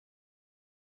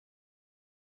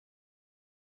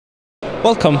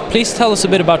Welcome. Please tell us a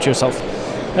bit about yourself.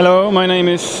 Hello, my name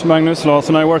is Magnus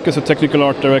Larsson. I work as a technical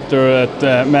art director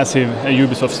at Massive, a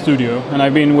Ubisoft studio, and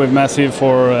I've been with Massive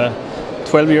for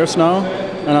 12 years now.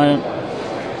 And I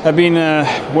have been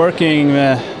working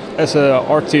as an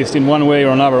artist in one way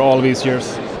or another all these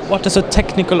years. What does a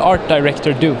technical art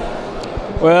director do?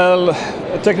 Well,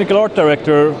 a technical art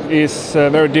director is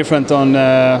very different on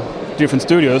different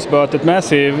studios, but at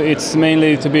Massive it's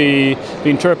mainly to be the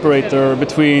interpreter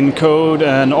between code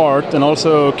and art, and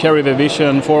also carry the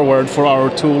vision forward for our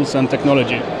tools and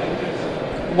technology.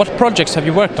 What projects have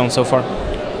you worked on so far?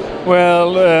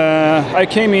 Well, I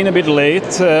came in a bit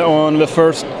late on the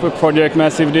first project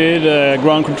Massive did,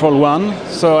 Ground Control 1,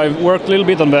 so I've worked a little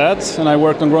bit on that, and I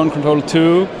worked on Ground Control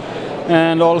 2,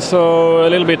 and also a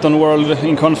little bit on World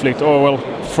in Conflict, or well,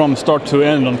 from start to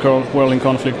end on World in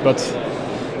Conflict, but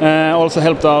also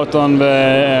helped out on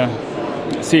the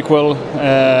sequel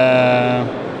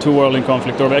to World in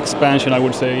Conflict, or the expansion, I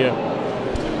would say, yeah.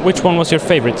 Which one was your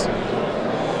favorite?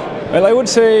 Well, I would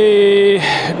say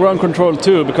Ground Control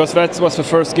 2, because that was the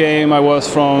first game I was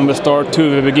from the start to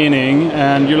the beginning,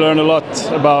 and you learn a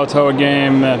lot about how a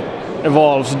game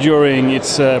evolves during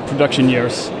its production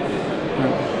years.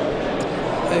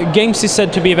 Games is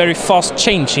said to be a very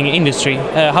fast-changing industry.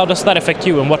 How does that affect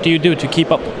you, and what do you do to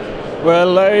keep up?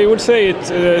 Well, I would say it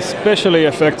especially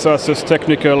affects us as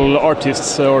technical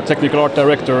artists or technical art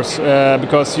directors,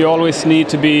 because you always need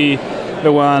to be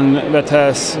the one that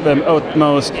has the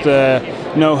utmost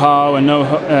know-how and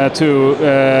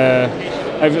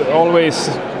I've always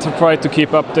tried to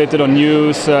keep updated on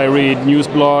news. I read news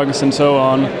blogs and so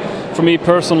on. For me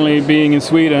personally, being in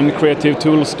Sweden,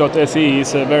 creativetools.se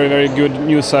is a very, very good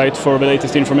news site for the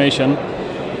latest information.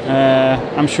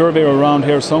 I'm sure they're around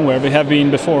here somewhere. They have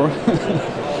been before.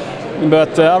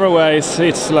 But otherwise,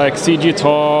 it's like CG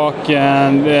Talk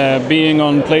and being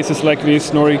on places like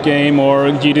this, Nordic Game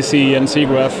or GDC and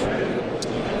SIGGRAPH.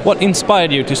 What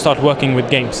inspired you to start working with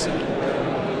games?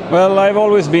 Well, I've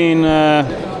always been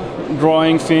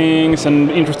drawing things and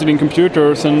interested in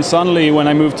computers, and suddenly when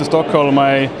I moved to Stockholm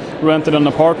I rented an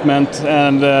apartment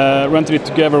and rented it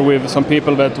together with some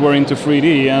people that were into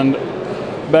 3D, and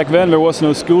back then there was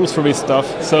no schools for this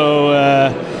stuff, so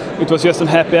it was just a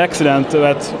happy accident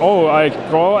that, oh, I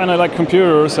draw and I like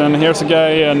computers, and here's a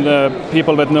guy and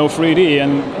people that know 3D,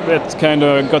 and that kind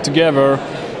of got together,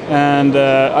 and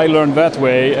I learned that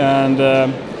way, and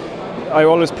I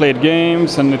always played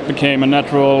games, and it became a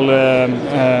natural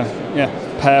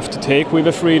path to take with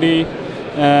a 3D.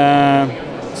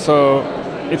 So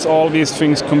it's all these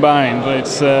things combined.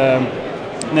 It's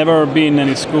never been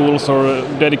any schools or a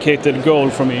dedicated goal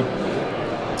for me.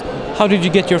 How did you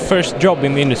get your first job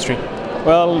in the industry?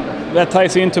 Well, that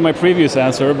ties into my previous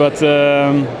answer, but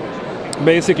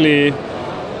basically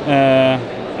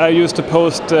I used to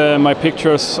post my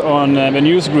pictures on the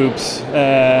news groups,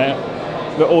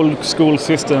 the old school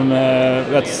system.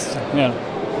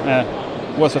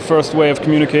 Was the first way of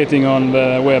communicating on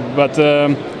the web, but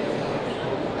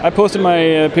I posted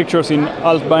my pictures in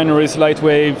alt binaries,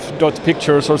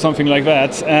 lightwave.pictures or something like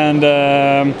that, and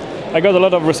I got a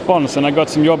lot of response, and I got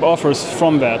some job offers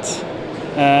from that.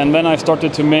 And then I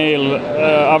started to mail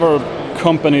other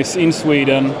companies in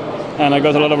Sweden, and I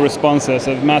got a lot of responses,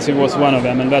 and Massive was one of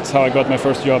them, and that's how I got my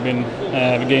first job in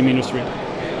the game industry.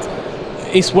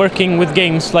 Is working with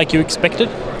games like you expected?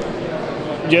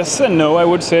 Yes and no, I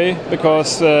would say,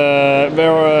 because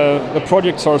the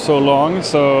projects are so long,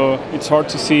 so it's hard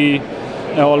to see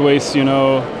always, you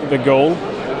know, the goal.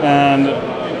 And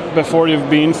before you've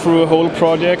been through a whole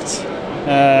project,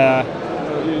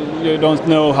 you don't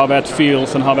know how that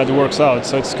feels and how that works out.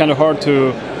 So it's kind of hard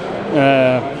to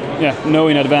know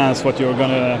in advance what you're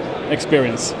gonna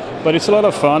experience. But it's a lot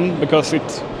of fun because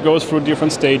it goes through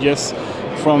different stages,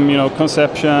 from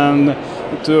conception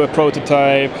to a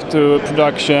prototype to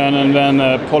production, and then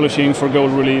polishing for goal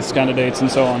release candidates and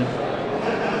so on.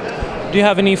 Do you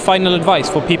have any final advice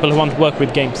for people who want to work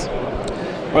with games?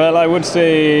 Well, I would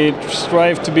say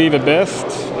strive to be the best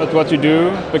at what you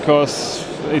do, because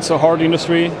it's a hard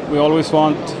industry. We always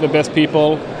want the best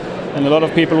people, and a lot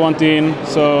of people want in,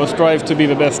 so strive to be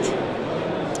the best.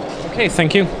 Okay,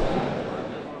 thank you.